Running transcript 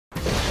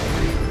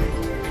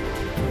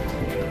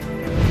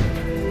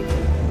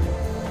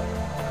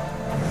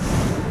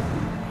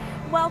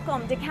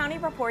Welcome to County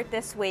Report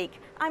This Week.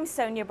 I'm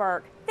Sonya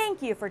Burke.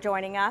 Thank you for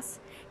joining us.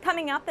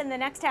 Coming up in the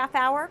next half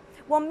hour,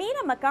 we'll meet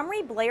a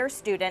Montgomery Blair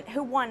student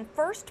who won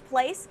first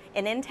place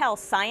in Intel's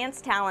Science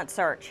Talent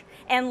Search.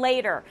 And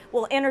later,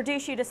 we'll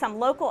introduce you to some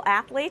local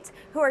athletes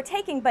who are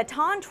taking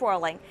baton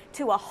twirling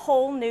to a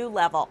whole new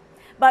level.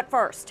 But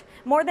first,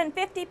 more than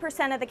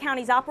 50% of the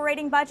county's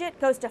operating budget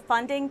goes to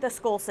funding the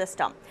school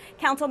system.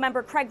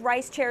 Councilmember Craig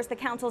Rice chairs the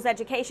council's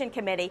education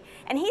committee,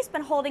 and he's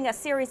been holding a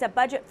series of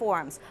budget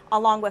forums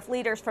along with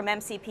leaders from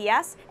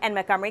MCPS and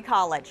Montgomery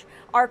College.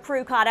 Our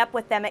crew caught up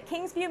with them at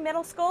Kingsview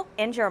Middle School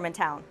in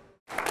Germantown.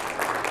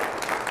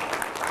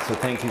 So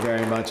thank you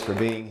very much for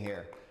being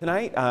here.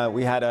 Tonight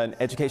we had an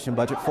education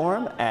budget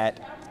forum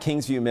at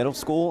Kingsview Middle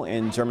School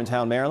in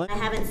Germantown, Maryland. I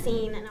haven't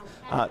seen.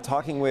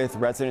 Talking with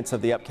residents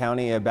of the Up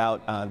County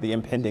about the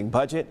impending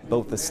budget,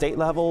 both the state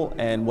level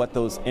and what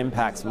those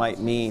impacts might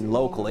mean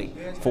locally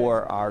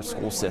for our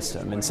school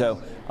system. And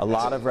so a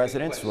lot of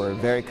residents were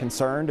very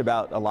concerned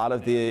about a lot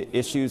of the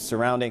issues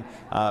surrounding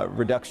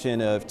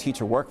reduction of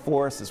teacher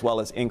workforce as well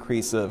as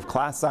increase of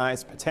class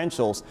size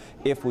potentials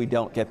if we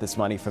don't get this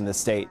money from the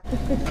state.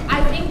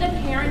 I think the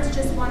parents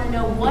just want to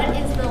know what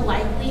is the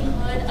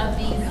likelihood of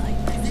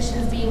these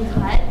positions being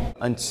cut.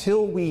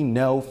 Until we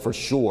know for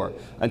sure,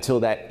 until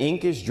that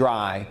ink is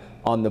dry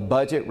on the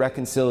Budget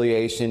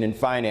Reconciliation and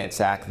Finance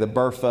Act, the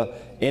BRFA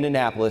in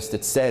Annapolis,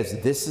 that says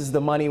this is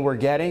the money we're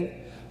getting,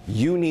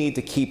 you need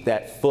to keep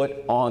that foot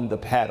on the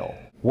pedal.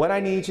 What I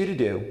need you to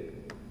do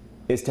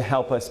is to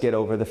help us get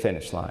over the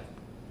finish line.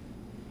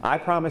 I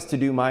promise to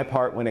do my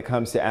part when it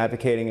comes to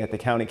advocating at the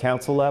county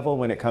council level,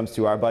 when it comes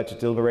to our budget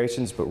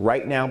deliberations, but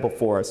right now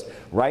before us,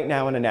 right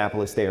now in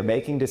Annapolis, they are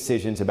making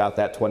decisions about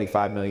that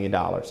 $25 million.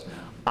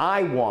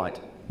 I want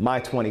my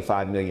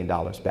 $25 million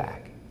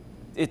back.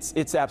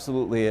 It's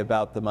absolutely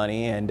about the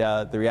money, and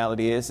the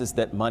reality is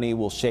that money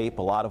will shape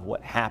a lot of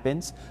what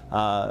happens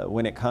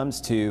when it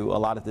comes to a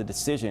lot of the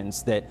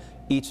decisions that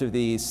each of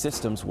these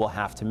systems will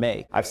have to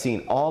make. I've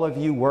seen all of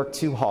you work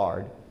too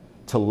hard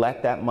to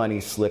let that money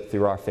slip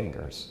through our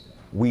fingers.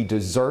 We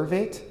deserve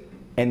it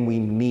and we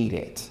need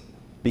it,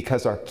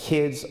 because our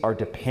kids are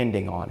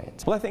depending on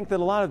it. Well, I think that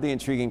a lot of the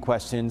intriguing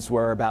questions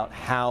were about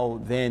how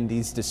then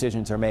these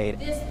decisions are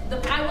made.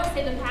 I will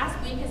say the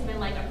past week has been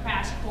like a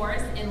crash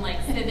course in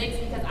like civics,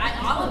 because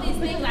all of these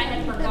things I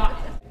had forgotten.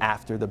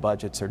 After the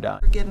budgets are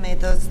done. Forgive me,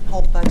 this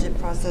whole budget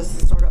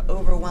process is sort of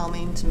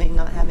overwhelming to me,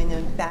 not having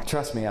to back.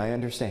 Trust me, I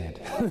understand.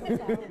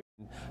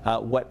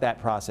 What that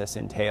process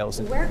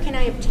entails. Where can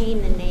I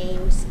obtain the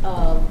names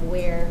of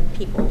where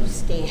people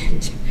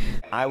stand?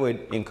 I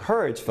would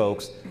encourage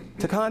folks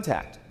to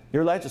contact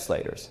your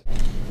legislators.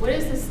 What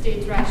is the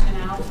state's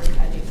rationale for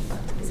cutting?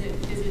 Is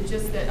it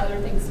just that other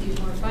things need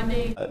more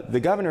funding? The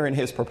governor in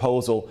his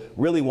proposal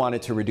really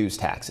wanted to reduce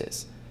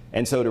taxes.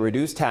 And so to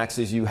reduce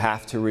taxes, you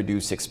have to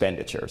reduce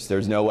expenditures.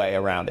 There's no way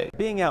around it.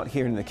 Being out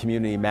here in the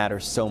community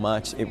matters so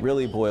much. It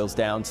really boils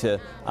down to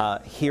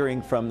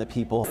hearing from the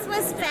people. This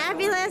was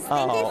fabulous.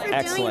 Thank you for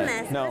excellent.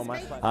 doing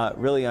this. No,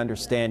 really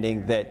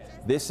understanding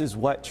that this is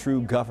what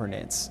true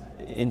governance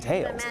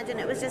entails. Imagine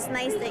it was just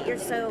nice that you're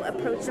so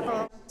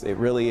approachable. It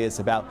really is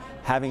about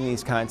having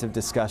these kinds of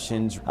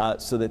discussions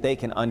so that they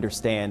can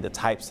understand the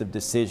types of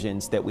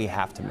decisions that we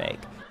have to make.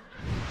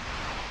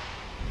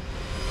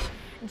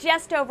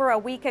 Just over a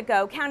week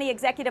ago, County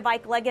Executive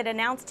Ike Leggett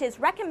announced his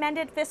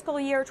recommended fiscal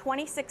year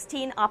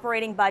 2016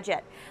 operating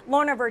budget.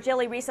 Lorna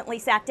Virgili recently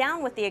sat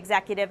down with the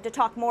executive to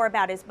talk more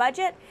about his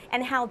budget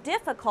and how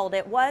difficult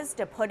it was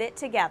to put it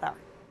together.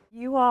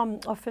 You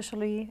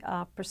officially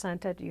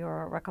presented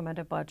your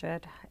recommended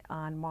budget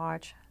on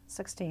March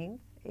 16th.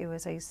 It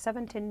was a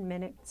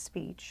 17-minute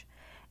speech.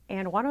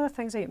 And one of the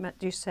things that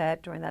you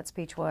said during that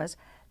speech was,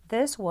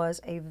 this was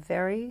a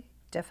very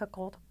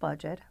difficult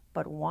budget,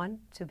 but one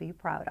to be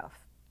proud of.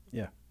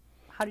 Yeah.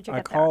 How did you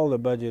get there? I call the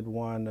budget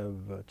one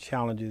of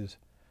challenges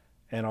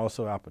and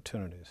also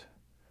opportunities.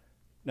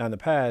 Now, in the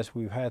past,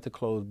 we've had to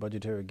close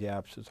budgetary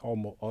gaps as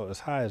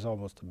high as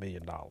almost $1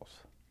 billion,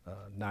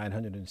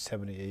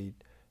 $978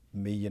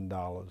 million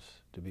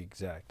to be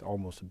exact,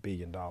 almost $1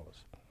 billion.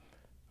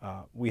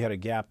 We had a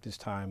gap this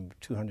time of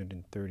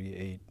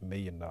 $238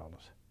 million.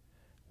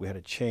 We had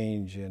a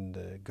change in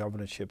the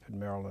governorship in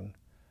Maryland,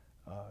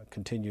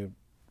 continued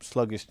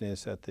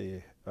sluggishness at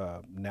the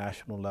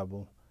national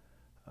level.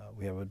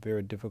 We have a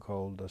very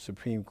difficult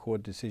Supreme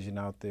Court decision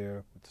out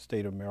there with the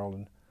state of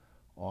Maryland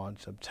on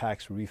some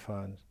tax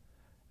refunds.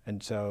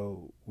 And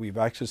so we've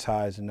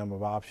exercised a number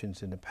of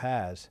options in the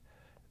past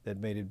that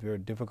made it very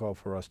difficult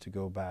for us to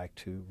go back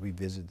to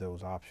revisit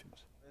those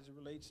options.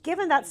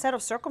 Given that set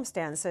of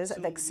circumstances,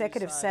 the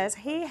executive says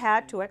he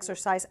had to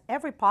exercise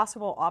every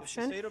possible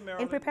option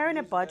in preparing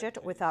a budget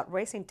without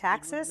raising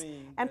taxes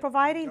and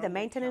providing the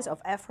maintenance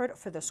of effort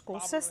for the school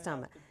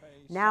system.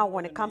 Now,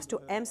 when it comes to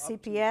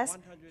MCPS,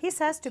 he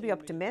says to be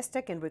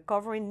optimistic in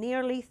recovering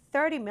nearly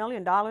 $30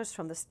 million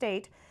from the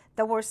state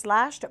that were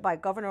slashed by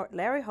Governor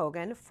Larry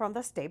Hogan from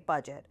the state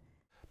budget.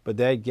 But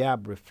that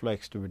gap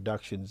reflects the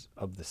reductions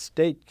of the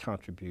state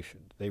contribution.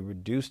 They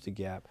reduced the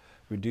gap,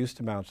 reduced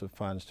amounts of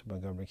funds to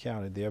Montgomery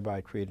County,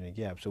 thereby creating a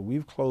gap. So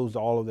we've closed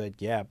all of that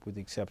gap with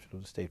the exception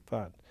of the state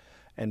fund.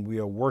 And we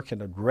are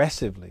working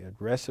aggressively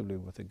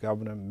with the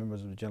governor and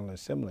members of the General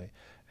Assembly.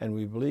 And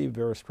we believe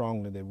very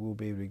strongly that we'll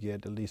be able to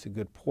get at least a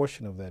good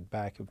portion of that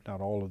back, if not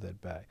all of that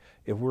back.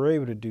 If we're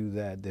able to do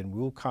that, then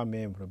we'll come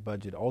in with a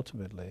budget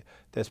ultimately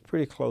that's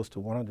pretty close to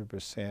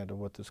 100% of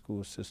what the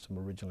school system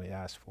originally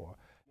asked for.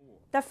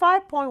 The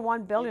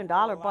 $5.1 billion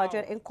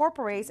budget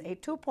incorporates a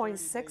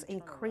 2.6%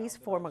 increase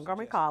for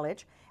Montgomery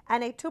College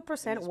and a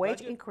 2% wage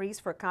increase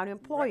for county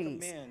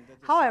employees.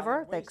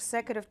 However, the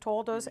executive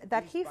told us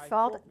that he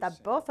felt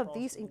that both of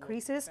these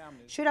increases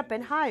should have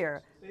been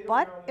higher,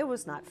 but it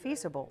was not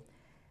feasible.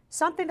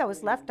 Something that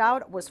was left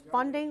out was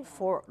funding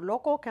for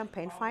local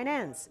campaign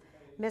finance.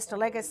 Mr.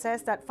 Leggett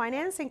says that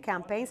financing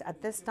campaigns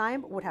at this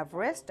time would have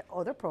risked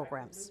other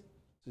programs.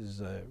 This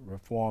is a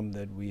reform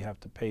that we have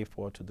to pay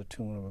for to the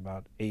tune of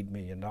about $8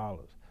 million.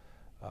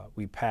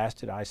 We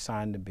passed it, I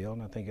signed the bill,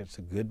 and I think it's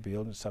a good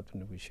bill and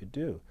something that we should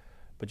do.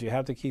 But you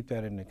have to keep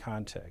that in the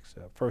context.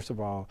 First of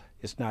all,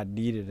 it's not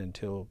needed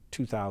until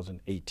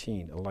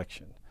 2018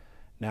 election.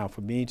 Now,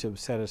 for me to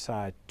set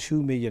aside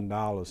 $2 million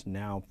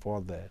now for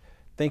that,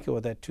 think of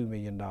what that $2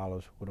 million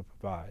would have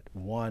provided.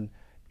 One,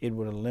 it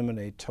would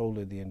eliminate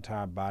totally the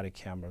entire body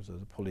cameras of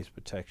the police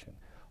protection.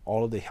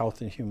 All of the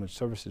health and human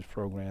services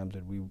programs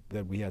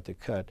that we had to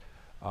cut,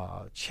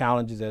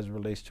 challenges as it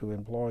relates to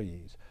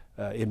employees.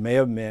 It may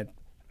have meant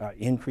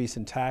increase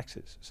in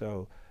taxes.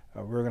 So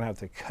we're going to have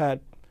to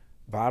cut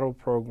vital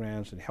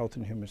programs in health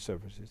and human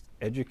services,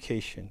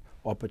 education,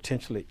 or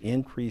potentially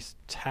increase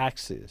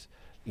taxes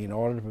in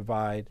order to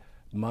provide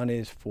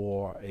monies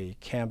for a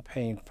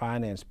campaign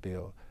finance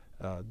bill.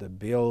 The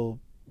bill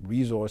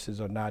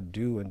resources are not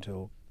due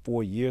until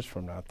 4 years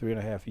from now,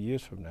 3.5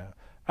 years from now.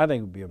 I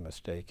think it would be a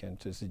mistake, and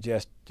to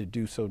suggest to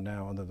do so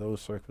now under those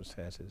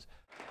circumstances.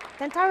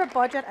 The entire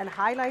budget and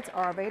highlights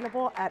are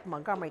available at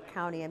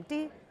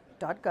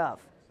montgomerycountymd.gov.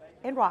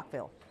 In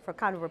Rockville, for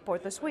County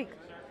Report This Week,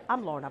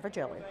 I'm Lorna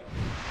Virgili.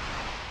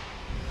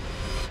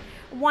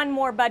 One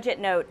more budget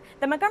note.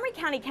 The Montgomery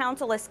County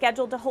Council is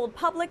scheduled to hold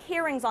public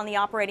hearings on the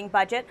operating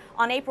budget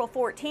on April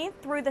 14th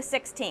through the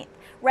 16th.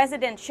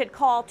 Residents should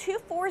call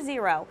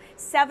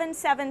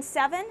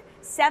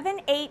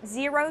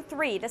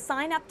 240-777-7803 to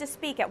sign up to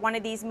speak at one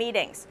of these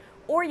meetings.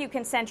 Or you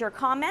can send your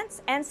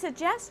comments and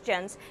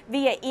suggestions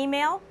via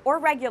email or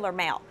regular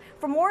mail.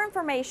 For more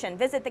information,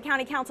 visit the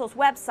County Council's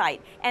website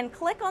and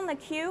click on the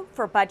queue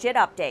for budget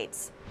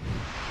updates.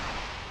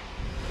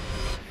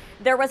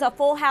 There was a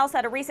full house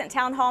at a recent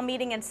town hall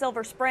meeting in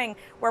Silver Spring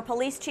where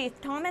Police Chief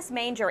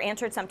Manger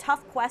answered some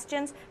tough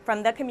questions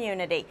from the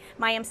community.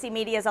 MyMC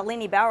Media's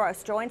Alini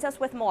Barros joins us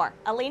with more.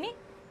 Alini?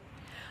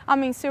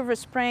 In Silver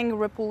Spring,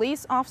 where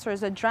police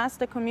officers addressed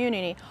the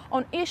community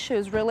on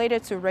issues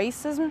related to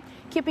racism,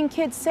 keeping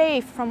kids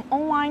safe from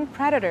online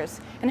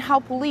predators, and how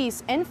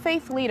police and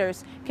faith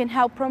leaders can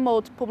help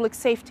promote public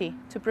safety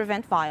to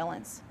prevent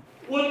violence.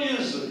 What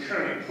is the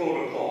current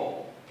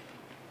protocol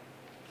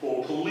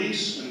for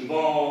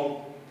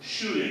police-involved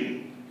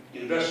shooting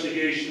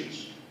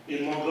investigations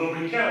in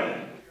Montgomery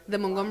County? The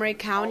Montgomery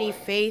County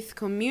Faith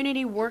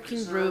Community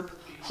Working Group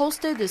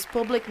hosted this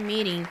public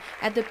meeting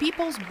at the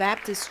People's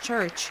Baptist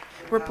Church,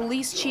 where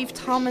Police Chief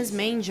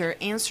Manger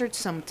answered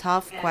some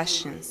tough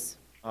questions.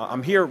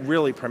 I'm here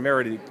really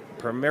primarily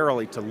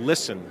to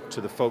listen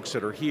to the folks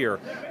that are here,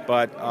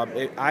 but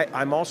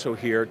I'm also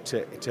here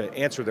to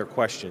answer their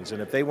questions.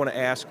 And if they want to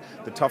ask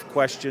the tough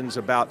questions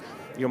about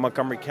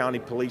Montgomery County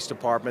Police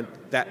Department,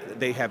 that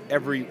they have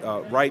every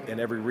right and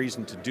every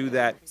reason to do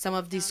that. Some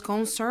of these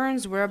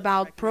concerns were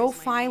about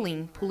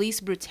profiling,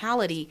 police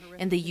brutality,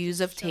 and the use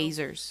of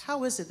tasers.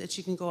 How is it that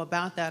you can go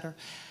about that, or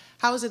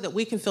how is it that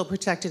we can feel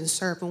protected and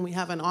served when we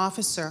have an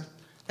officer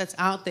that's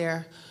out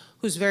there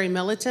who's very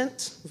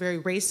militant, very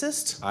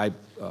racist? I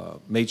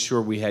made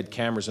sure we had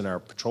cameras in our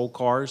patrol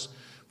cars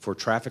for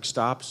traffic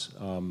stops.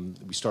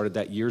 We started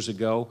that years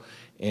ago,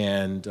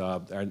 and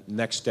our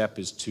next step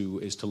is to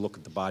look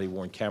at the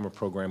body-worn camera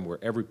program where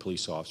every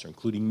police officer,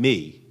 including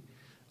me,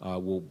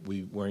 will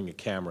be wearing a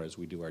camera as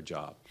we do our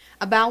job.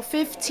 About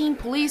 15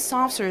 police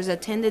officers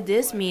attended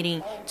this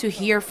meeting to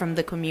hear from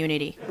the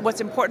community. What's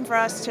important for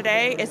us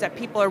today is that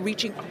people are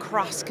reaching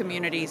across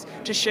communities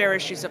to share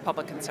issues of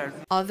public concern.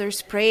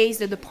 Others praised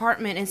the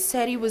department and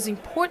said it was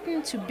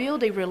important to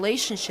build a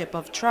relationship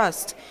of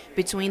trust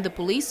between the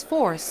police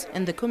force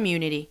and the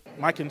community.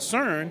 My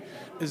concern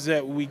is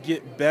that we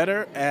get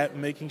better at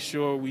making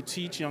sure we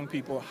teach young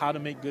people how to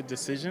make good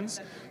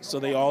decisions so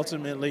they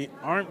ultimately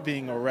aren't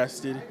being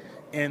arrested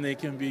and they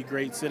can be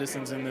great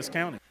citizens in this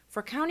county.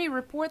 For County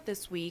Report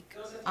This Week,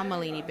 I'm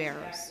Alini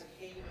Barros.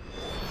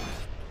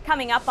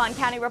 Coming up on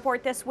County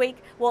Report This Week,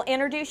 we'll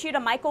introduce you to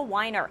Michael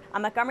Weiner, a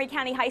Montgomery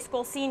County High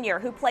School senior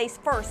who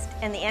placed first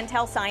in the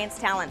Intel Science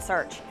Talent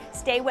Search.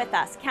 Stay with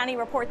us. County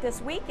Report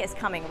This Week is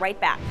coming right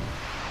back.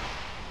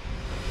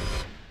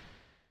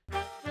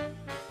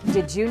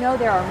 Did you know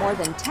there are more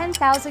than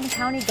 10,000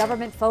 county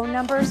government phone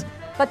numbers?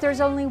 But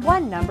there's only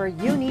one number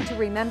you need to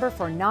remember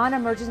for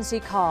non-emergency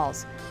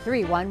calls,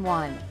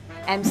 311.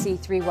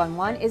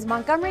 MC311 is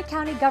Montgomery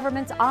County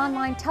government's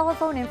online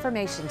telephone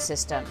information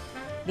system.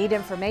 Need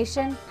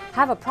information?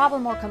 Have a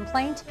problem or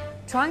complaint?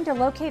 Trying to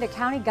locate a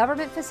county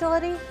government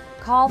facility?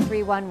 Call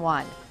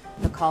 311.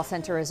 The call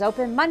center is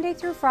open Monday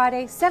through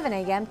Friday, 7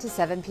 a.m. to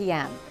 7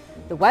 p.m.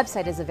 The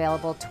website is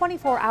available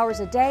 24 hours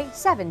a day,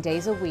 7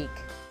 days a week.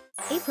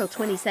 April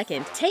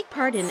 22nd, take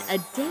part in A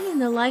Day in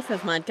the Life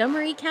of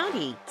Montgomery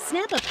County.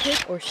 Snap a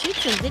pic or shoot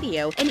some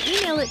video and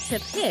email it to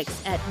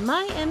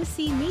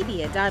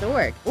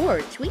pics@mymcmedia.org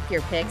or tweet your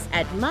pics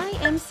at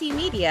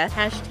mymcmedia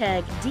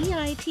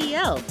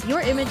 #DITL. Your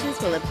images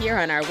will appear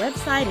on our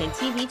website and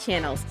TV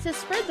channels, so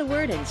spread the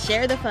word and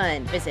share the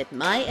fun. Visit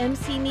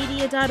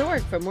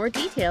mymcmedia.org for more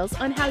details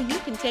on how you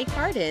can take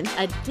part in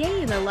A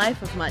Day in the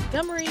Life of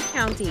Montgomery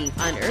County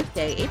on Earth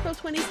Day, April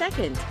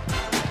 22nd.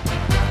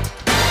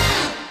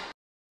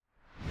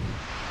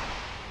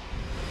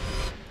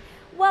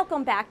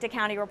 Welcome back to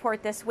County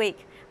Report This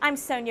Week. I'm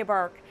Sonya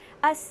Burke.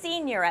 A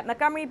senior at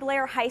Montgomery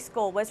Blair High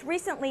School was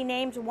recently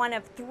named one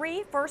of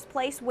 3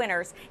 first-place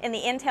winners in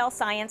the Intel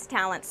Science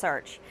Talent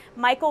Search.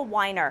 Michael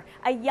Weiner,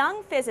 a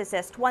young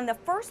physicist, won the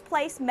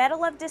first-place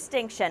Medal of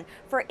Distinction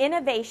for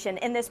innovation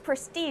in this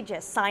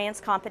prestigious science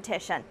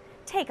competition.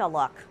 Take a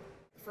look.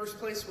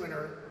 First-place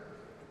winner,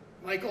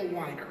 Michael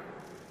Weiner.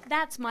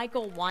 That's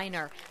Michael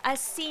Weiner, a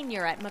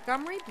senior at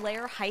Montgomery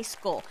Blair High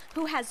School,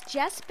 who has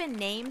just been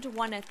named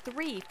one of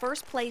 3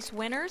 first-place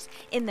winners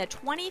in the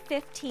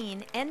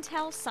 2015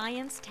 Intel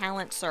Science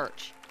Talent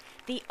Search.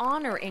 The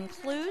honor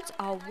includes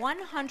a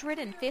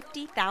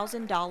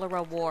 $150,000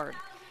 award.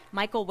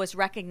 Michael was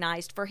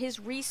recognized for his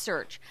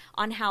research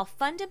on how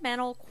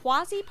fundamental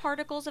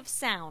quasi-particles of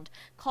sound,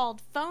 called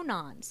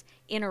phonons,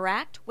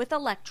 interact with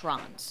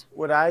electrons.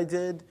 What I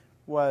did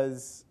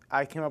was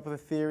I came up with a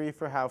theory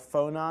for how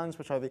phonons,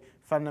 which are the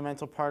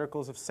fundamental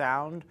particles of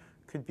sound,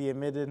 could be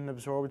emitted and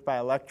absorbed by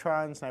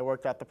electrons, and I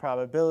worked out the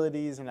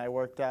probabilities, and I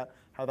worked out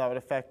how that would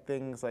affect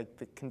things like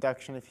the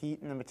conduction of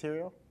heat in the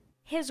material.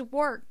 His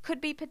work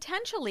could be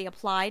potentially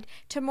applied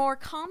to more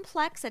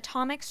complex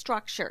atomic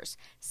structures,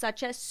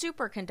 such as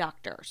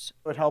superconductors.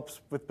 It helps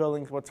with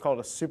building what's called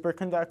a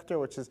superconductor,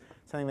 which is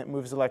something that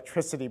moves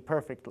electricity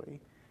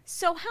perfectly.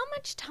 So how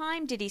much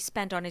time did he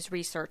spend on his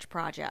research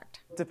project?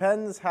 It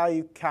depends how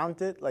you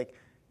count it. Like,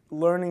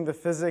 learning the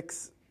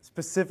physics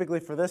specifically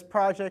for this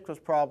project was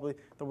probably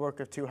the work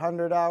of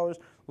 200 hours.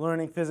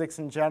 Learning physics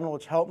in general,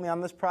 which helped me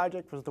on this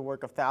project, was the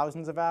work of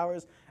thousands of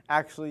hours.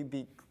 Actually,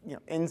 the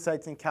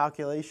insights and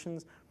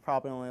calculations,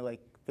 probably only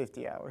like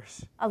 50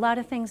 hours. A lot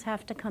of things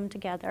have to come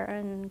together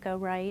and go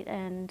right,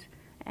 and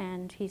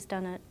he's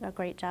done a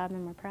great job,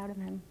 and we're proud of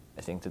him.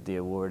 I think that the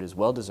award is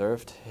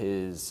well-deserved.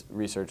 His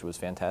research was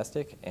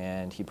fantastic,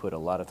 and he put a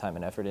lot of time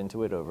and effort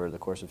into it over the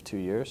course of 2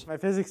 years. My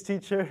physics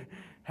teacher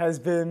has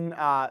been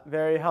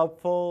very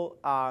helpful,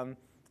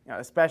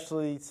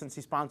 especially since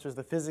he sponsors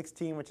the physics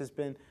team, which has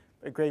been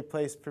a great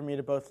place for me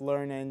to both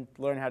learn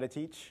how to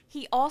teach.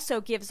 He also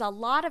gives a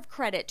lot of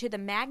credit to the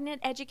magnet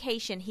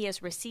education he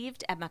has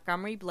received at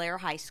Montgomery Blair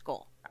High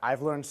School.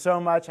 I've learned so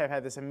much. I've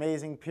had this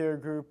amazing peer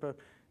group of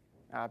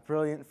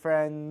brilliant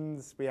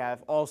friends. We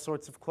have all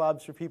sorts of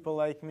clubs for people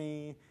like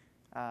me,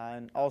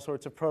 and all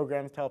sorts of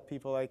programs to help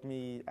people like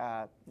me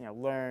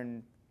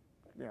learn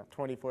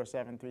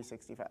 24/7,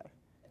 365.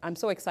 I'm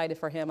so excited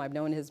for him. I've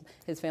known his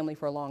family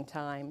for a long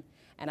time,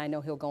 and I know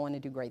he'll go on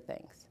and do great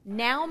things.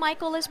 Now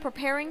Michael is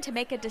preparing to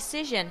make a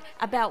decision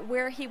about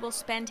where he will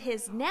spend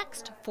his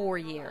next 4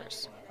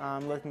 years.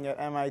 I'm looking at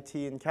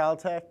MIT and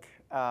Caltech.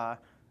 I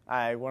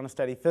want to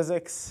study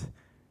physics.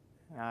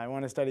 I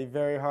want to study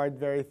very hard,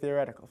 very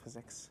theoretical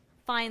physics.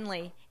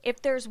 Finally,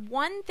 if there's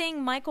one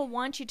thing Michael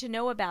wants you to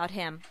know about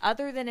him,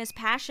 other than his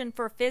passion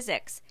for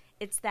physics,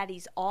 it's that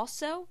he's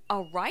also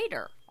a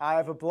writer. I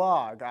have a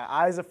blog,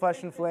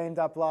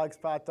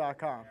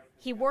 eyesofleshandflame.blogspot.com.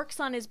 He works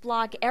on his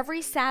blog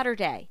every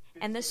Saturday,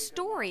 and the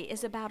story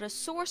is about a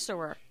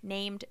sorcerer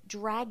named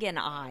Dragon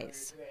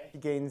Eyes. He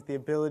gains the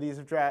abilities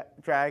of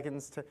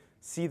dragons to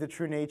see the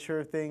true nature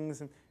of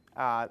things. And,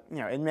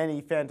 in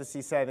many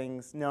fantasy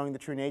settings, knowing the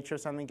true nature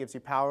of something gives you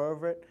power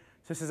over it.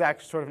 So this is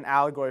actually sort of an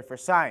allegory for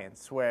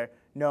science, where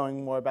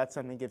knowing more about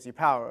something gives you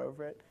power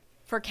over it.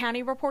 For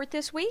County Report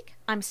This Week,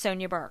 I'm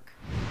Sonya Burke.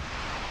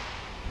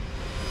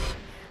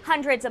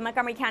 Hundreds of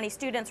Montgomery County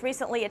students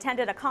recently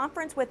attended a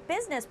conference with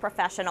business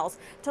professionals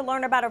to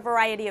learn about a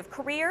variety of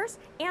careers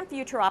and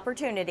future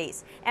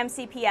opportunities.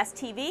 MCPS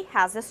TV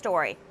has the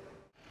story.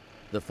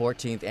 The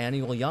 14th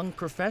Annual Young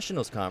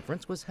Professionals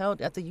Conference was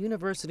held at the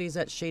university's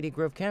at Shady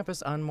Grove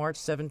campus on March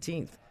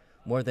 17th.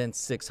 More than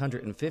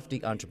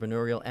 650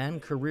 entrepreneurial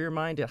and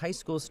career-minded high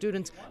school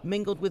students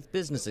mingled with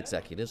business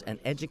executives and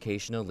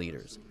educational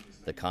leaders.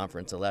 The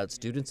conference allowed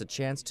students a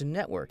chance to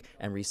network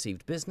and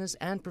received business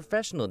and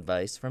professional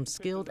advice from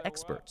skilled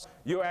experts.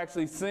 You're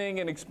actually seeing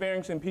and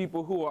experiencing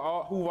people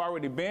who've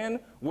already been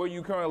where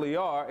you currently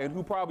are and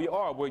who probably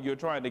are where you're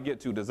trying to get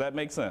to. Does that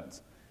make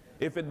sense?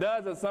 If it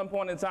does, at some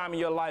point in time in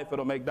your life,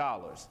 it'll make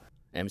dollars.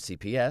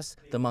 MCPS,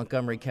 the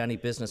Montgomery County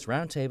Business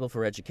Roundtable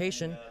for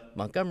Education,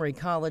 Montgomery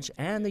College,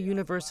 and the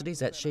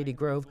universities at Shady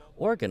Grove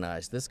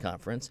organized this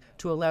conference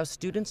to allow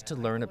students to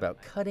learn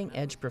about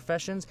cutting-edge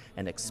professions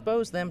and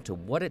expose them to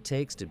what it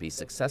takes to be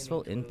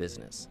successful in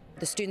business.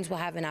 The students will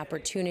have an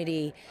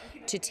opportunity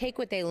to take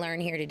what they learn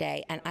here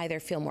today and either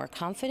feel more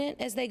confident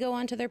as they go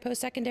on to their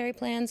post-secondary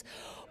plans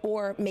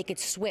or make it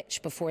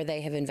switch before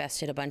they have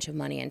invested a bunch of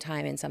money and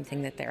time in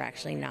something that they're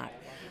actually not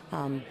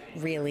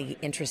really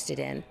interested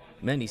in.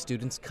 Many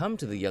students come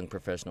to the Young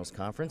Professionals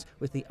Conference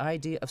with the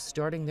idea of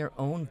starting their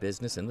own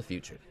business in the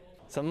future.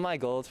 Some of my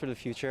goals for the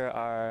future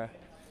are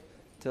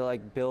to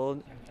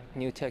build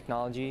new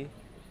technology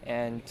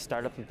and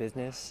start up a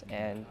business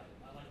and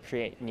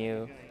create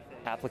new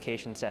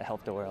applications that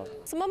help the world.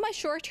 Some of my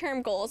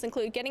short-term goals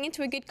include getting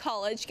into a good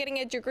college, getting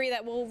a degree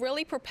that will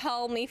really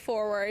propel me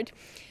forward.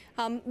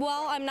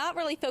 While I'm not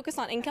really focused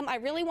on income, I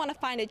really want to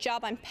find a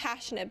job I'm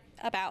passionate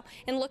about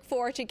and look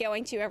forward to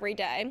going to every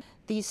day.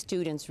 These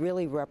students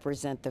really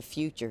represent the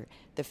future,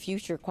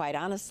 quite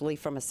honestly,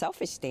 from a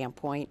selfish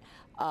standpoint,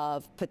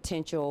 of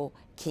potential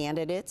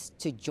candidates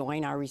to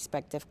join our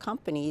respective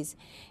companies,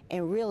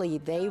 and really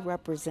they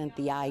represent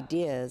the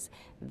ideas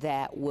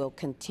that will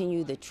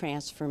continue the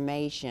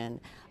transformation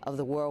of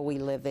the world we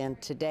live in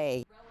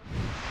today.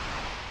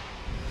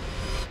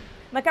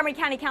 Montgomery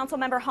County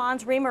Councilmember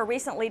Hans Riemer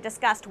recently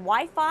discussed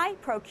Wi-Fi,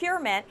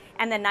 procurement,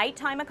 and the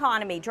nighttime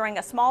economy during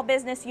a small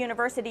business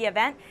university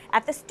event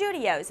at the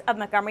studios of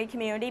Montgomery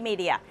Community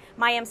Media.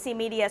 MyMC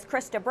Media's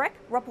Krista Brick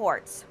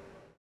reports.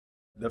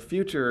 The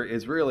future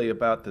is really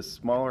about the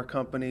smaller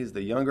companies,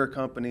 the younger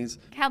companies.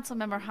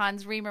 Councilmember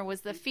Hans Riemer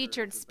was the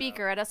featured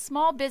speaker at a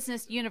small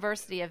business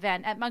university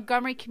event at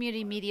Montgomery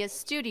Community Media's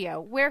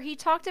studio, where he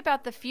talked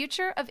about the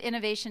future of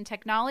innovation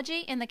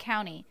technology in the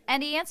county,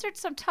 and he answered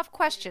some tough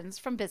questions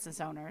from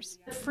business owners.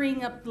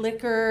 Freeing up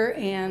liquor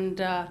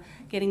and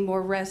getting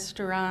more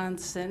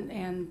restaurants,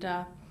 and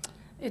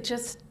it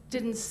just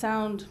didn't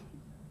sound.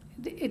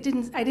 I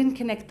didn't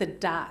connect the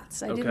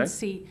dots. I didn't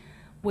see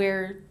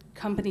where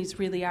companies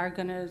really are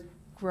going to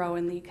grow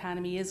and the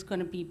economy is going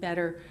to be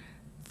better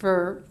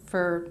for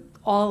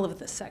all of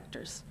the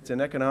sectors. It's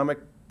an economic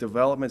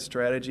development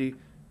strategy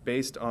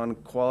based on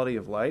quality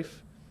of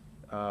life,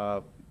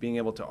 being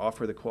able to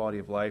offer the quality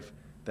of life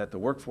that the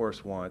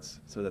workforce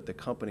wants so that the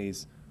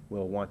companies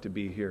will want to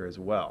be here as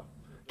well.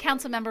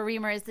 Councilmember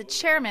Riemer is the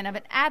chairman of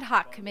an ad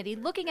hoc committee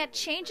looking at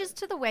changes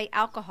to the way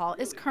alcohol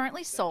is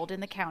currently sold in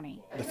the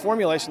county. The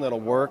formulation that'll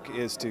work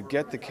is to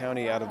get the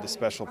county out of the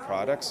special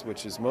products,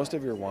 which is most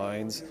of your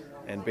wines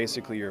and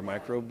basically your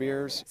micro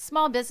beers.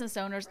 Small business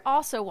owners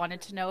also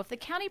wanted to know if the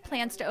county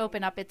plans to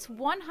open up its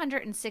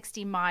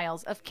 160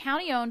 miles of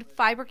county-owned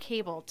fiber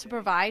cable to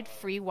provide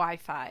free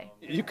Wi-Fi.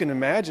 You can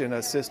imagine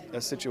a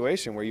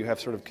situation where you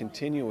have sort of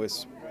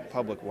continuous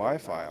public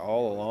Wi-Fi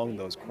all along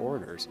those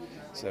corridors.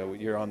 So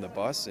you're on the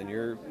bus and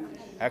you're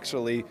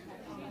actually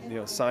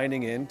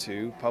signing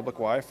into public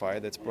Wi-Fi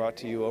that's brought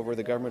to you over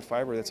the government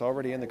fiber that's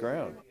already in the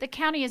ground. The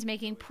county is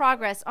making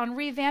progress on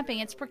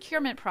revamping its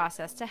procurement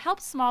process to help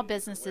small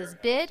businesses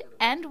bid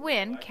and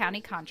win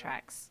county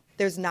contracts.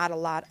 There's not a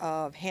lot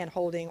of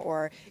hand-holding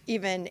or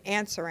even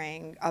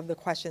answering of the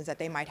questions that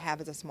they might have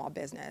as a small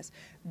business.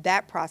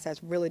 That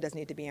process really does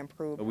need to be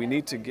improved. We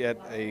need to get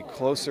a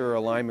closer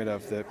alignment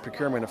of the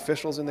procurement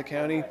officials in the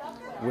county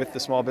with the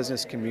small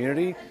business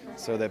community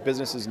so that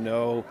businesses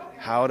know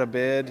how to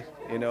bid,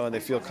 and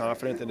they feel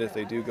confident that if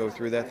they do go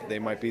through that they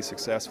might be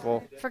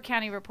successful. For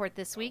County Report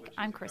This Week,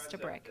 I'm Krista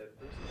Brick.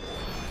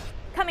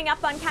 Coming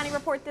up on County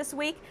Report This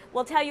Week,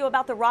 we'll tell you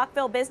about the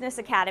Rockville Business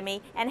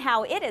Academy and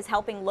how it is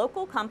helping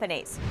local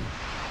companies.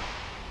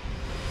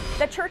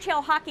 The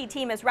Churchill hockey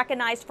team is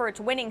recognized for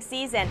its winning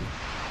season.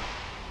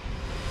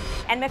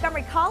 And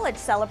Montgomery College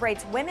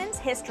celebrates Women's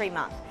History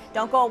Month.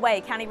 Don't go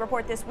away. County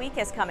Report This Week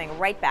is coming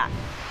right back.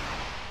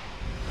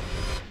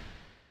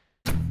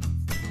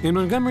 In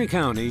Montgomery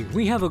County,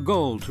 we have a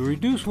goal to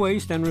reduce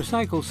waste and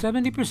recycle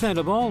 70%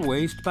 of all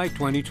waste by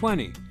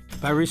 2020.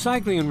 By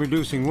recycling and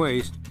reducing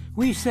waste,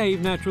 we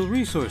save natural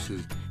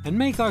resources and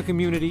make our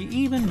community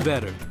even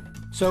better.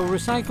 So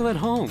recycle at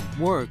home,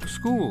 work,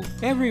 school,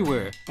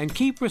 everywhere, and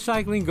keep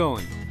recycling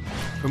going.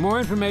 For more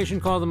information,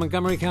 call the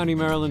Montgomery County,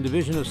 Maryland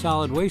Division of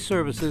Solid Waste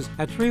Services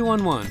at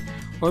 311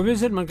 or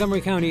visit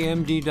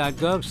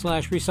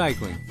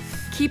montgomerycountymd.gov/recycling.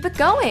 Keep it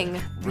going.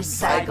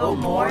 Recycle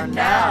more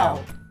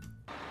now.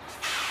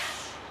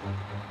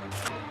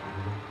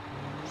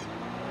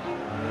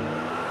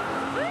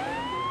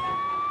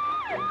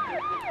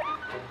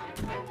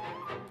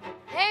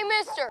 Hey,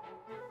 mister,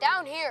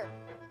 down here.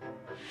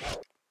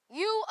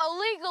 You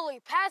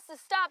illegally passed the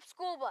stop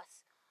school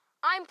bus.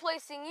 I'm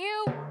placing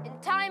you in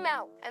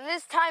timeout, and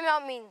this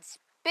timeout means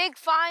big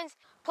fines,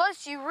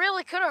 plus you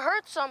really could have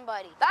hurt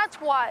somebody. That's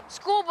why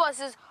school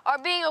buses are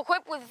being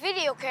equipped with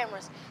video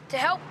cameras to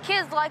help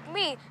kids like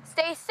me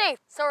stay safe,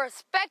 so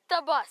respect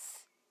the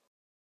bus.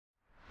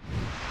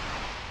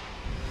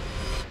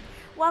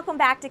 Welcome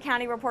back to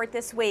County Report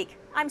This Week.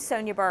 I'm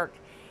Sonya Burke.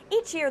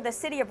 Each year, the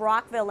City of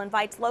Rockville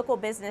invites local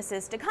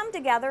businesses to come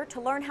together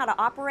to learn how to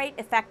operate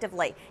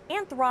effectively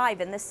and thrive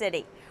in the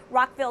city.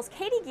 Rockville's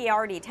Katie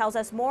Giardi tells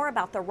us more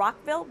about the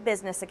Rockville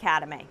Business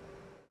Academy.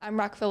 I'm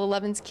Rockville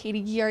 11's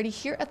Katie Giardi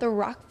here at the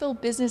Rockville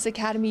Business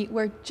Academy,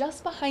 where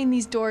just behind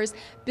these doors,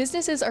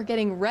 businesses are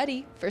getting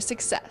ready for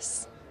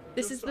success.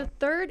 This is the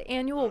third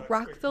annual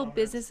Rockville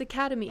Business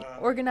Academy,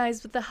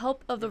 organized with the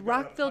help of the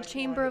Rockville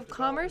Chamber of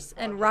Commerce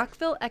and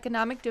Rockville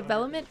Economic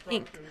Development,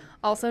 Inc.,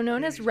 also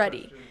known as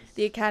READY.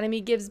 The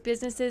Academy gives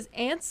businesses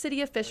and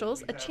city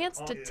officials a chance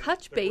to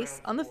touch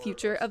base on the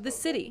future of the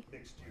city.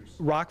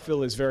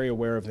 Rockville is very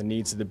aware of the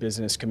needs of the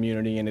business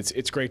community, and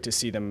it's great to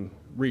see them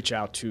reach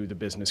out to the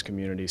business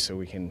community so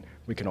we can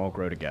all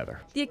grow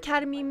together. The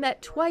Academy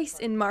met twice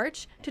in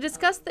March to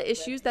discuss the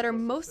issues that are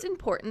most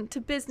important to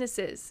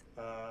businesses.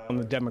 On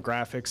the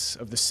demographics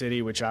of the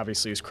city, which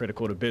obviously is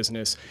critical to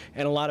business,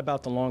 and a lot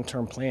about the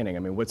long-term planning. I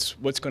mean, what's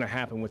going to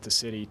happen with the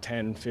city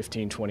 10,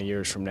 15, 20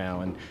 years from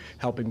now, and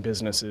helping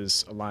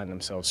businesses align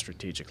themselves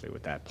strategically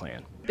with that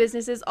plan.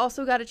 Businesses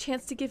also got a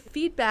chance to give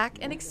feedback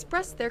and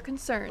express their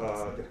concerns.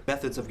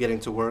 Methods of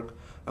getting to work,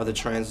 the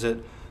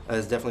transit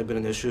has definitely been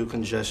an issue,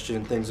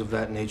 congestion, things of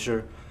that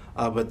nature.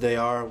 But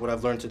what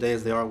I've learned today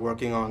is they are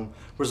working on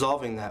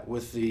resolving that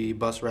with the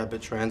bus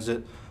rapid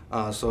transit.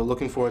 So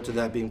looking forward to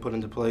that being put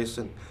into place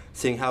and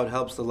seeing how it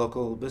helps the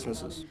local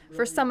businesses.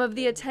 For some of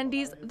the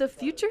attendees, the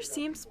future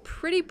seems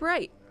pretty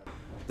bright.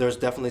 There's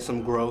definitely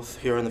some growth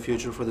here in the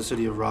future for the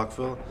city of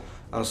Rockville.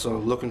 So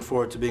looking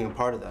forward to being a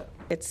part of that.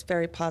 It's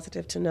very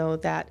positive to know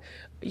that,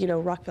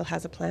 Rockville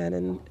has a plan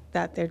and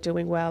that they're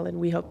doing well, and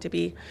we hope to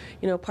be,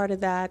 part of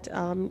that,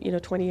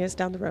 20 years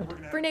down the road.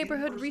 For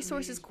Neighborhood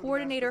Resources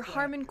Coordinator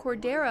Harmon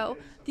Cordero,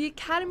 the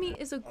Academy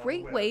is a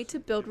great way to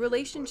build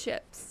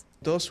relationships.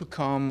 Those who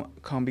come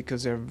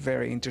because they're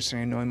very interested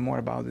in knowing more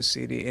about the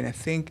city. And I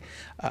think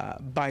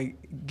by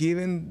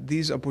giving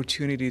this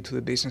opportunity to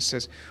the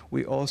businesses,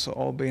 we also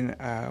open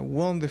a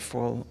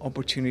wonderful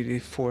opportunity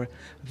for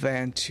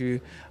them to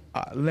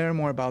learn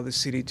more about the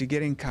city, to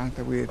get in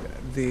contact with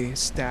the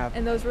staff.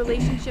 And those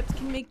relationships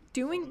can make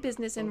doing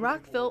business in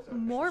Rockville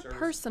more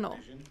personal.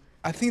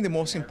 I think the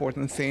most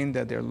important thing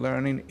that they're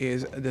learning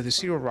is that the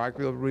city of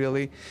Rockville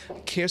really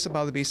cares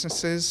about the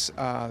businesses,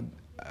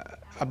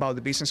 about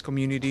the business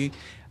community,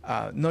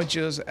 not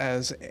just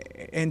as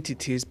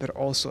entities, but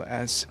also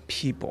as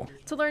people.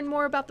 To learn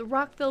more about the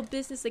Rockville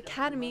Business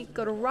Academy,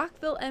 go to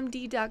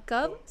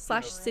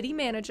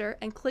rockvillemd.gov/citymanager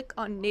and click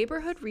on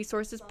Neighborhood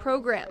Resources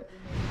Program.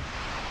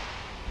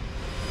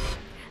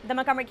 The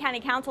Montgomery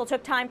County Council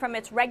took time from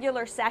its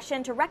regular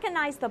session to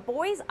recognize the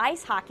boys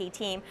ice hockey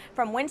team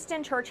from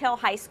Winston Churchill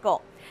High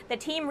School. The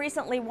team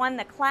recently won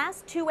the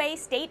Class 2A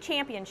state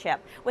championship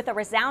with a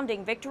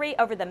resounding victory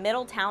over the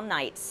Middletown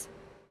Knights.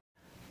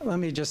 Let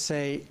me just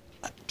say,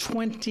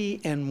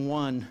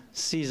 20-1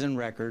 season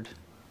record,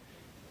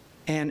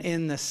 and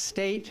in the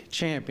state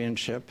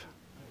championship,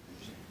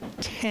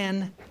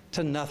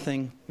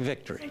 10-0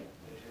 victory.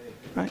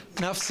 Right?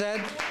 Enough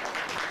said.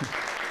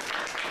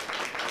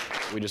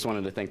 We just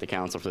wanted to thank the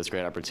council for this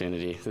great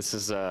opportunity. This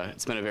is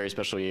it's been a very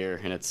special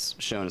year, and it's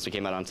shown as we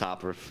came out on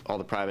top of all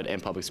the private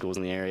and public schools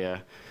in the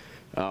area.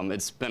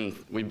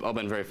 We've all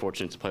been very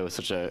fortunate to play with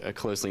such a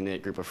closely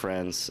knit group of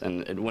friends,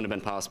 and it wouldn't have been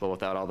possible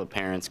without all the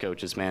parents,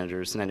 coaches,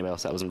 managers, and anybody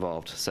else that was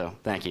involved. So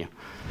thank you.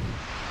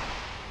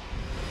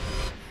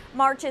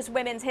 March is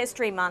Women's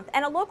History Month,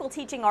 and a local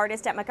teaching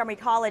artist at Montgomery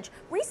College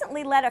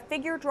recently led a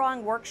figure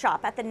drawing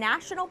workshop at the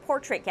National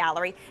Portrait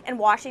Gallery in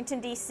Washington,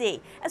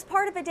 D.C. as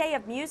part of a day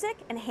of music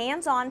and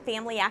hands-on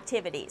family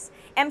activities.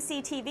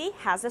 MCTV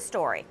has a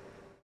story.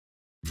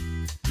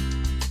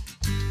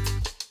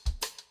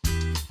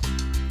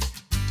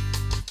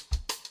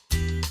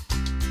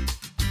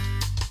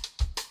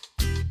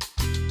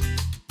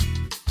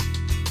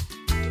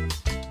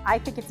 I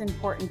think it's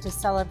important to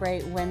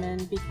celebrate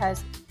women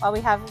because while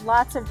we have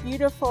lots of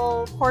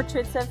beautiful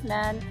portraits of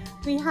men,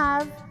 we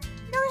have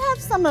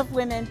some of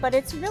women, but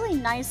it's really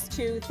nice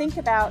to think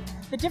about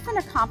the different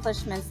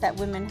accomplishments that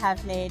women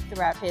have made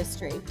throughout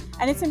history.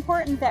 And it's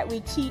important that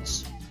we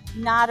teach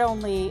not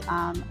only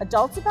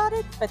adults about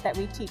it, but that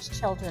we teach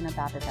children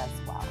about it as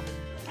well.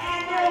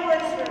 And there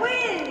was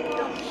wind.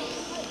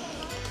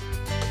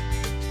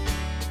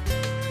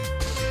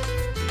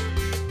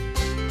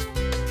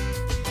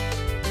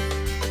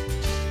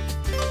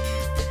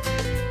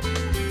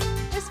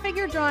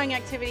 Figure drawing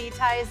activity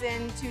ties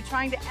into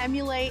trying to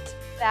emulate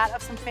that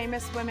of some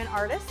famous women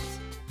artists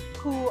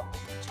who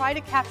try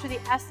to capture the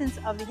essence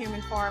of the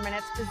human form and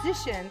its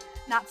position,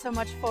 not so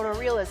much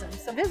photorealism.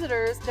 So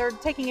visitors, they're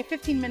taking a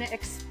 15-minute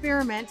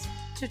experiment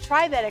to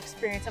try that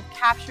experience of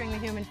capturing the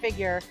human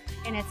figure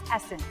in its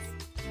essence.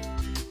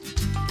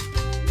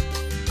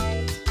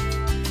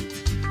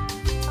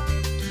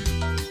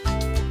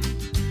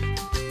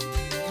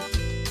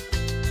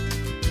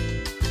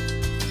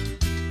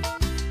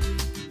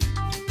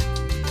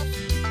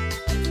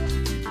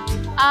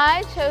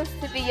 I chose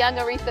to be young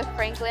Aretha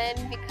Franklin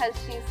because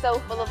she's so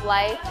full of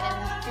life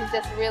and she's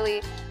just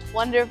really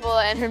wonderful,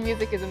 and her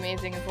music is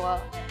amazing as well.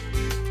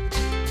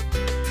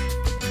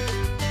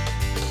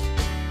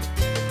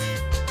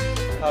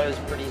 thought it was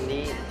pretty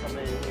neat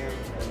coming in here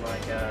and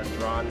like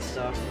drawing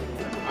stuff.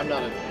 I'm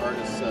not an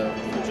artist, so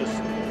it was just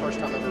the first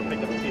time I ever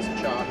picked up a piece of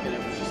chalk, and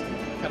it was just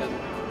kind of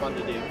fun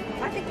to do.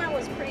 I think mine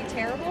was pretty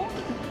terrible,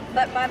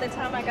 but by the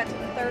time I got to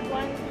the third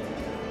one,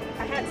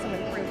 I had some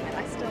improvement.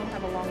 I still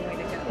have a long way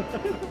to go.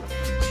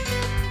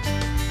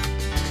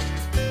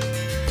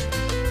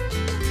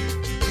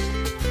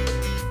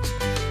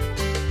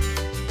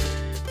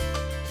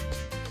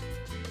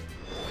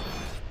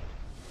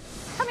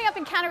 Coming up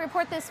in County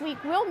Report this week,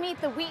 we'll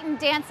meet the Wheaton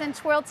Dance and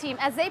Twirl team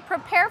as they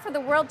prepare for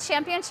the World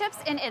Championships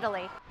in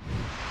Italy.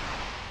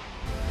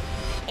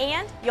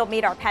 And you'll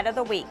meet our Pet of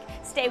the Week.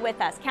 Stay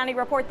with us. County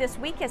Report this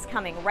week is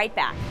coming right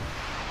back.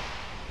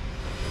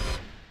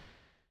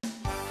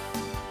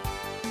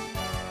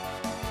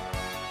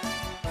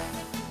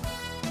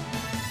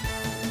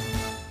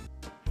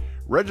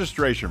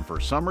 Registration for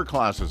summer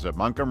classes at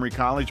Montgomery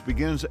College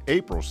begins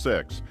April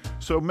 6th,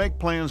 so make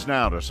plans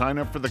now to sign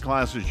up for the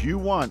classes you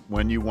want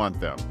when you want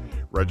them.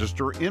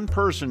 Register in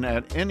person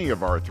at any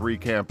of our 3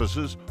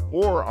 campuses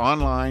or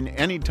online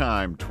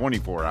anytime,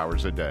 24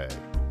 hours a day.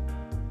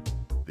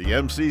 The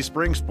MC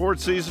Spring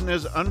Sports season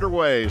is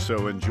underway,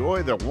 so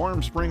enjoy the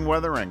warm spring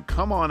weather and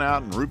come on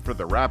out and root for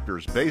the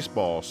Raptors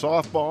baseball,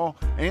 softball,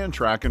 and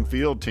track and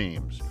field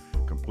teams.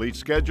 Complete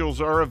schedules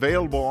are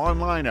available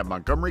online at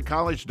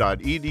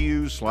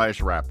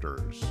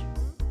montgomerycollege.edu/Raptors.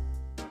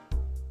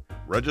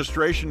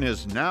 Registration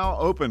is now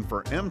open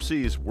for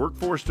MC's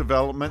Workforce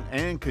Development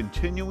and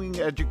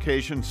Continuing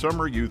Education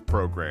Summer Youth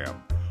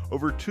Program.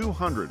 Over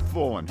 200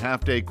 full and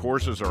half-day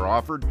courses are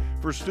offered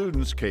for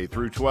students K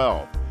through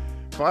 12.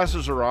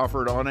 Classes are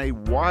offered on a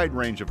wide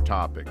range of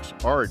topics: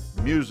 art,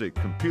 music,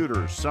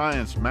 computers,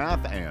 science,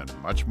 math, and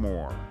much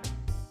more.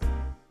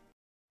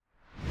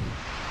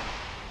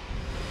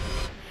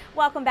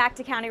 Welcome back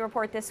to County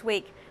Report this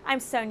week. I'm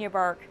Sonya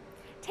Burke.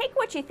 Take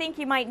what you think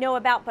you might know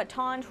about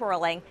baton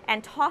twirling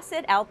and toss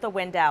it out the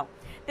window.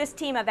 This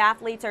team of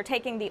athletes are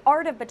taking the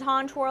art of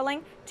baton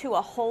twirling to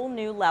a whole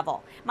new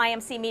level. My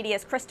MC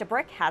Media's Krista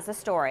Brick has a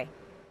story.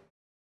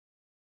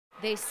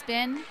 They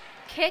spin,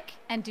 kick,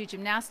 and do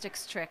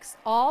gymnastics tricks,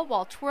 all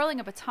while twirling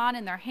a baton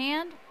in their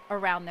hand,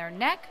 around their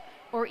neck,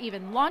 or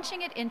even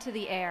launching it into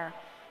the air.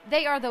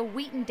 They are the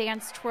Wheaton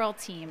Dance Twirl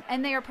team,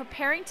 and they are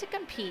preparing to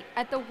compete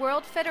at the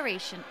World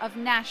Federation of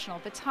National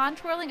Baton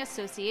Twirling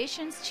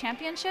Associations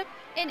Championship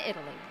in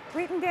Italy.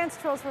 Wheaton Dance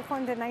Twirls were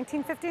formed in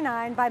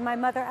 1959 by my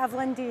mother,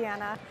 Evelyn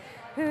Deanna,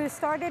 who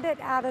started it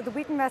out of the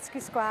Wheaton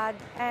Rescue Squad,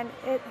 and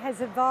it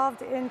has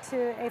evolved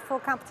into a full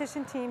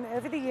competition team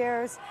over the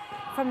years,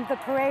 from the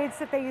parades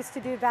that they used to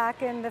do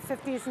back in the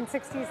 50s and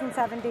 60s and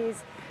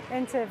 70s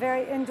into a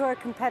very indoor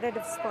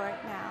competitive sport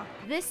now.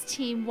 This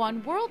team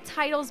won world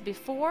titles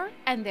before,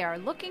 and they are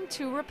looking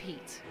to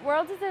repeat.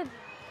 Worlds is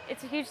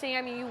it's a huge thing.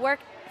 I mean, you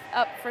work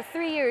up for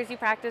 3 years, you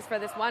practice for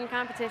this one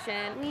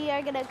competition. We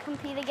are going to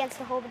compete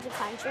against a whole bunch of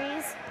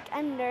countries.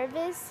 I'm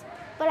nervous,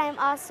 but I'm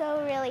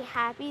also really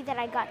happy that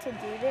I got to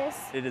do this.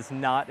 It is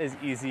not as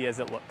easy as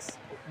it looks.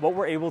 What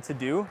we're able to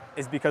do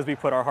is because we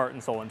put our heart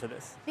and soul into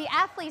this. The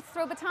athletes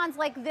throw batons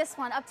like this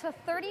one up to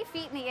 30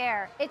 feet in the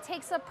air. It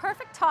takes a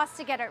perfect toss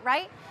to get it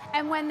right,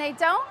 and when they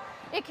don't,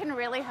 it can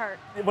really hurt.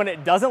 When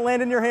it doesn't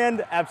land in your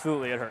hand,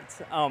 absolutely it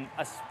hurts.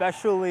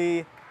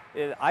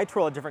 I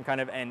twirl a different kind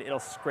of end. It'll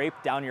scrape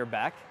down your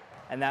back,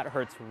 and that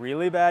hurts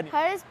really bad.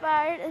 Hardest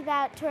part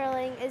about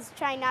twirling is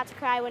trying not to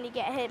cry when you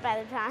get hit by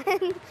the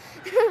baton.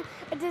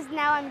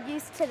 Now I'm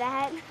used to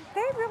that.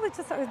 They really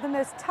just are the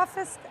most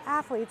toughest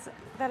athletes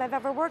that I've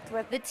ever worked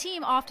with. The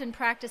team often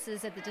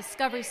practices at the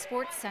Discovery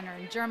Sports Center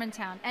in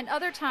Germantown and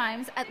other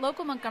times at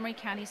local Montgomery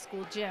County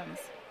school gyms.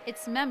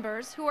 Its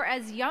members, who are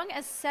as young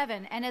as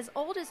 7 and as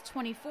old as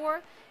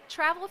 24,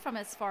 travel from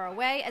as far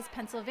away as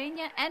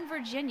Pennsylvania and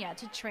Virginia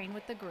to train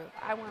with the group.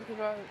 I want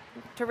people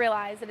to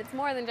realize that it's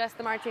more than just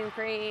the marching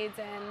parades,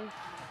 and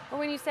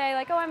when you say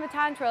like, oh, I'm a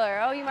baton twirler,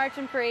 oh, you march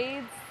in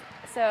parades.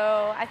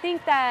 So I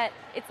think that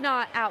it's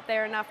not out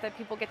there enough that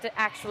people get to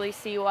actually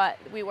see what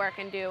we work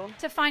and do.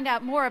 To find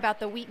out more about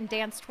the Wheaton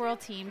Dance Twirl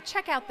team,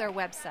 check out their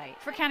website.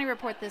 For County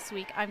Report this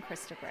week, I'm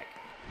Krista Brick.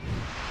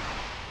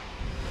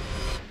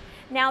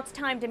 Now it's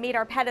time to meet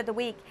our Pet of the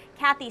Week.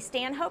 Kathy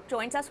Stanhope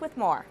joins us with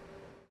more.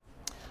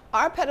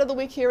 Our Pet of the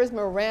Week here is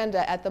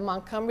Miranda at the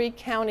Montgomery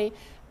County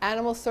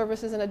Animal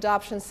Services and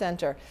Adoption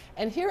Center.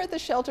 And here at the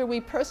shelter,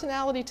 we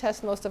personality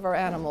test most of our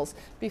animals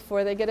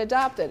before they get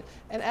adopted.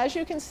 And as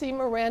you can see,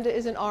 Miranda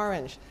is an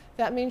orange.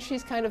 That means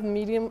she's kind of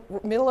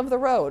middle of the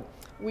road.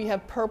 We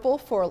have purple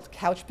for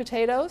couch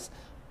potatoes,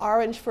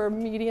 orange for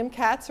medium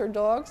cats or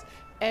dogs,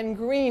 and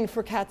green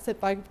for cats that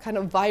kind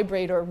of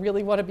vibrate or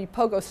really want to be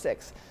pogo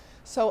sticks.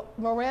 So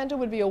Miranda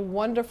would be a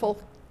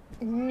wonderful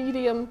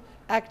medium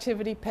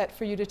activity pet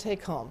for you to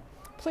take home.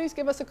 Please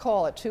give us a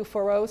call at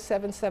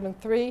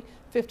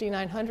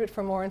 240-773-5900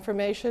 for more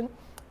information,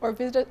 or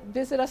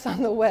visit us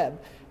on the web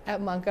at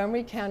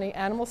Montgomery County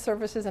Animal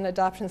Services and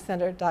Adoption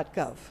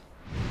Center.gov.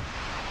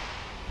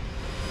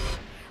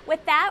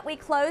 With that, we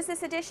close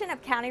this edition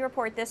of County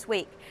Report This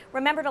Week.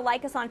 Remember to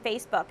like us on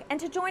Facebook and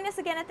to join us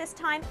again at this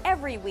time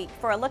every week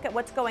for a look at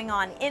what's going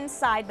on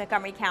inside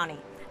Montgomery County.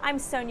 I'm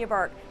Sonya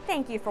Burke.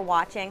 Thank you for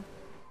watching.